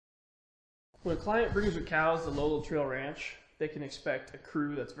When a client brings their cows to Lolo Trail Ranch, they can expect a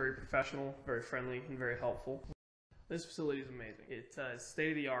crew that's very professional, very friendly, and very helpful. This facility is amazing. It's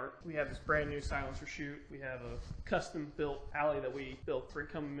state-of-the-art. We have this brand new silencer chute. We have a custom-built alley that we built for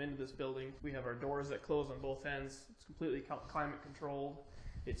coming into this building. We have our doors that close on both ends. It's completely climate-controlled.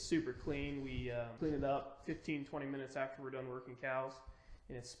 It's super clean. We clean it up 15-20 minutes after we're done working cows,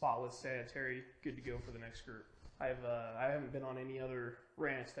 and it's spotless, sanitary, good to go for the next group. I haven't been on any other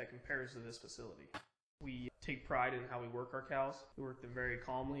ranch that compares to this facility. We take pride in how we work our cows. We work them very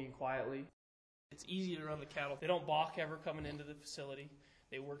calmly and quietly. It's easy to run the cattle. They don't balk ever coming into the facility.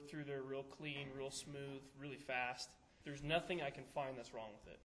 They work through there real clean, real smooth, really fast. There's nothing I can find that's wrong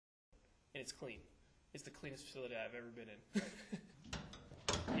with it. And it's clean. It's the cleanest facility I've ever been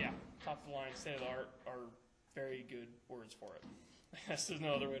in. Yeah, top of the line, state of the art are very good words for it. There's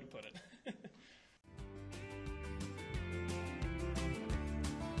no other way to put it.